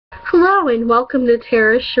Hello and welcome to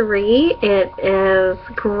Tara Cherie. It is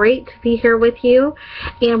great to be here with you,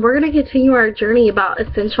 and we're going to continue our journey about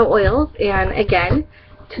essential oils. And again,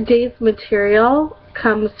 today's material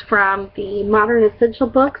comes from the Modern Essential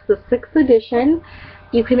Books, the 6th edition.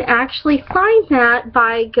 You can actually find that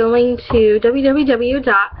by going to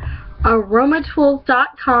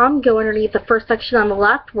www.aromatools.com. Go underneath the first section on the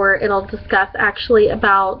left where it'll discuss actually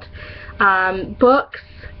about books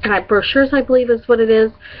and brochures, I believe is what it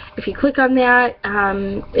is. If you click on that,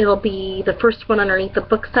 it'll be the first one underneath the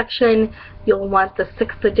book section. You'll want the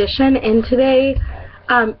 6th edition. And today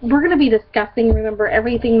we're going to be discussing, remember,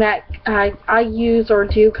 everything that I use or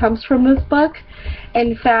do comes from this book.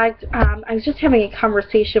 In fact, I was just having a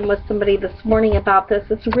conversation with somebody this morning about this.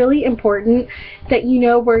 It's really important that you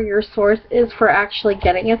know where your source is for actually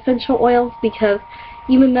getting essential oils, because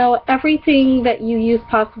even though everything that you use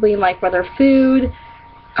possibly in life, whether food,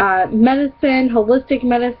 medicine, holistic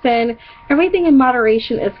medicine, everything in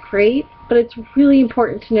moderation is great, but it's really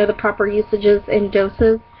important to know the proper usages and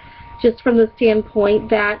doses, just from the standpoint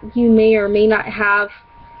that you may or may not have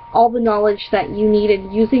all the knowledge that you need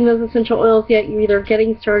in using those essential oils yet. You're either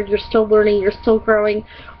getting started, you're still learning, you're still growing,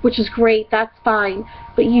 which is great, that's fine,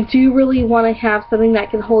 but you do really want to have something that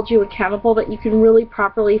can hold you accountable, that you can really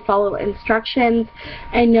properly follow instructions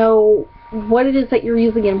and know what it is that you're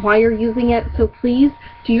using and why you're using it. So please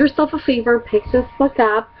do yourself a favor, pick this book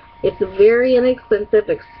up. It's very inexpensive,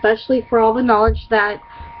 especially for all the knowledge that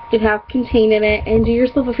it has contained in it, and do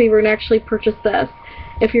yourself a favor and actually purchase this.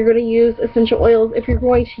 If you're going to use essential oils, if you're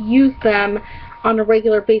going to use them on a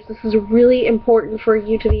regular basis, is really important for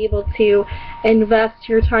you to be able to invest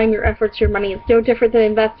your time, your efforts, your money. It's no different than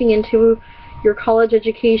investing into your college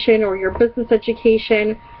education or your business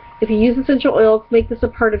education. If you use essential oils, make this a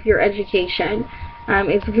part of your education.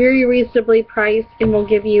 It's very reasonably priced and will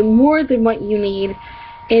give you more than what you need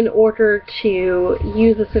in order to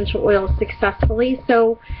use essential oils successfully.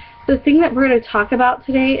 So the thing that we're going to talk about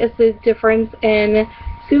today is the difference in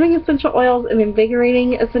soothing essential oils and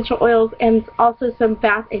invigorating essential oils, and also some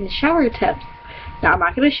bath and shower tips. Now, I'm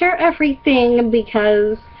not going to share everything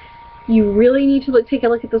because you really need to take a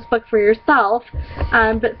look at this book for yourself,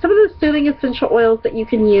 but some of the soothing essential oils that you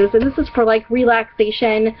can use, and this is for like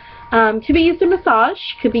relaxation, could be used in massage,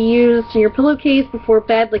 could be used in your pillowcase before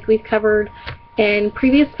bed like we've covered in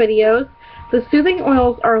previous videos. The soothing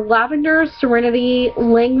oils are lavender, serenity,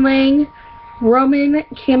 ylang ylang, roman,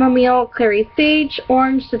 chamomile, clary sage,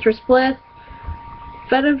 orange, citrus bliss,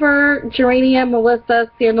 vetiver, geranium, melissa,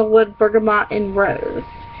 sandalwood, bergamot, and rose.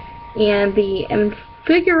 And the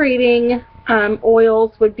invigorating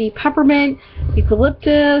oils would be peppermint,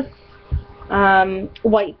 eucalyptus,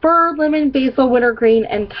 white fir, lemon, basil, wintergreen,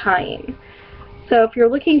 and thyme. So if you're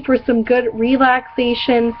looking for some good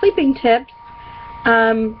relaxation sleeping tips,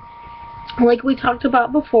 like we talked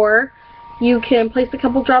about before, you can place a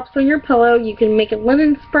couple drops on your pillow, you can make a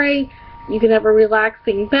linen spray, you can have a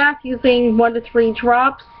relaxing bath using 1 to 3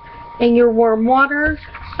 drops in your warm water.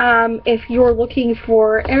 If you're looking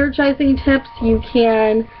for energizing tips, you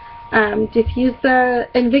can diffuse the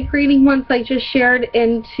invigorating ones I just shared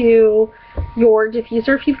into your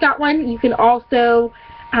diffuser if you've got one. You can also,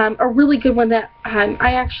 a really good one that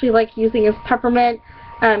I actually like using is peppermint.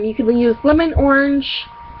 You can use lemon, orange,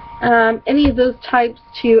 any of those types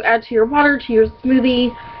to add to your water, to your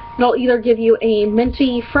smoothie. It'll either give you a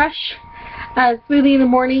minty, fresh smoothie in the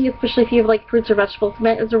morning, especially if you have like fruits or vegetables.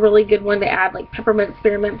 Mint is a really good one to add, like peppermint,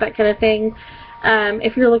 spearmint, that kind of thing.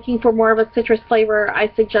 If you're looking for more of a citrus flavor, I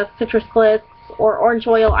suggest citrus bliss or orange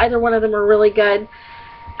oil. Either one of them are really good.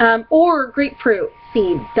 Or grapefruit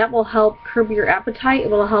seeds. That will help curb your appetite.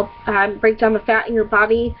 It will help break down the fat in your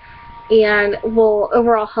body and will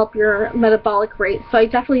overall help your metabolic rate. So I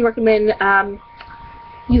definitely recommend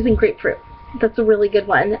using grapefruit. That's a really good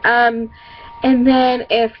one. And then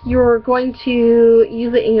if you're going to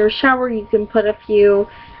use it in your shower, you can put a few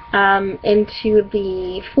into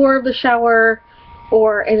the floor of the shower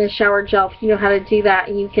or in a shower gel if you know how to do that.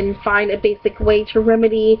 And you can find a basic way to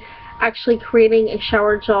remedy actually creating a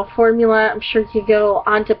shower gel formula. I'm sure you could go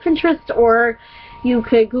onto Pinterest, or you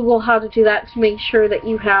could Google how to do that to make sure that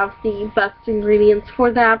you have the best ingredients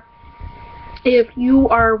for that. If you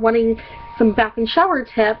are wanting some bath and shower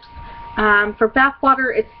tips, for bath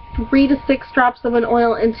water, it's 3 to 6 drops of an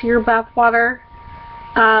oil into your bath water.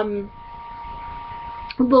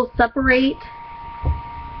 Will separate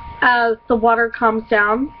as the water calms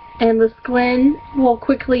down, and the skin will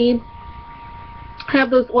quickly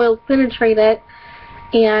have those oils penetrate it,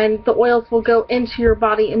 and the oils will go into your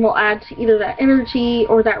body and will add to either that energy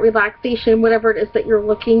or that relaxation, whatever it is that you're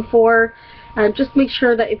looking for. Just make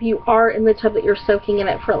sure that if you are in the tub that you're soaking in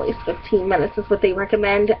it for at least 15 minutes is what they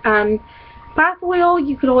recommend. Bath oil,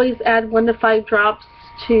 you could always add 1 to 5 drops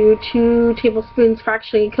to 2 tablespoons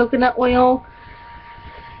fractionated coconut oil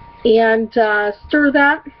and stir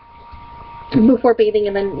that before bathing,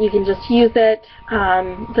 and then you can just use it.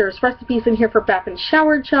 There's recipes in here for bath and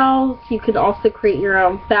shower gels. You can also create your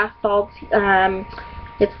own bath salts.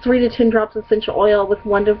 It's 3 to 10 drops of essential oil with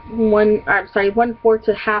 1/4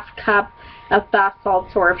 to half cup of bath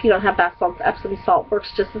salts, or if you don't have bath salts, Epsom salt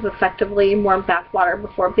works just as effectively in warm bath water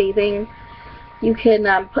before bathing. You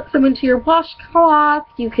can put some into your washcloth.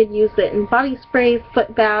 You could use it in body sprays,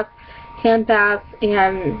 foot baths, hand baths,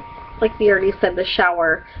 and like we already said, the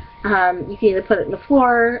shower. You can either put it in the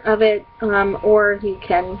floor of it, or you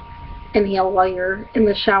can inhale while you're in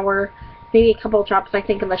the shower. Maybe a couple drops, I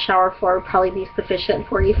think, in the shower floor would probably be sufficient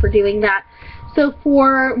for you for doing that. So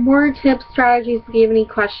for more tips, strategies, if you have any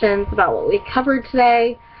questions about what we covered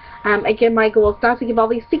today, again, my goal is not to give all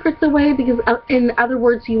these secrets away, because in other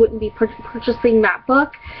words, you wouldn't be purchasing that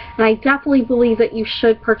book. And I definitely believe that you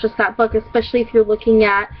should purchase that book, especially if you're looking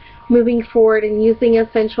at moving forward and using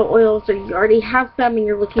essential oils, or you already have some and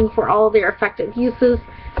you're looking for all of their effective uses.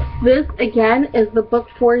 This, again, is the book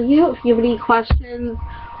for you. If you have any questions,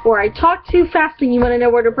 or I talk too fast and you want to know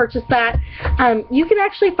where to purchase that, you can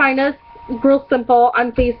actually find us real simple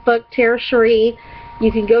on Facebook, Tara Cherie.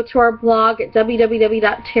 You can go to our blog at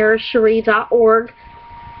www.taracherie.org.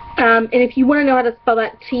 And if you want to know how to spell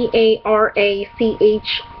that,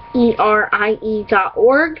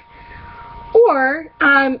 TARACHERIE.org. Or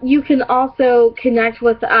you can also connect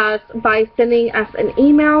with us by sending us an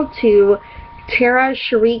email to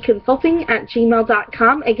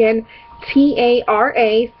TaraCherieConsulting@gmail.com. Again,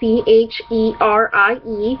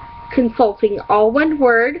 TARACHERIE Consulting, all one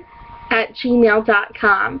word,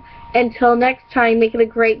 @gmail.com. Until next time, make it a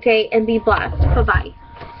great day and be blessed. Bye-bye.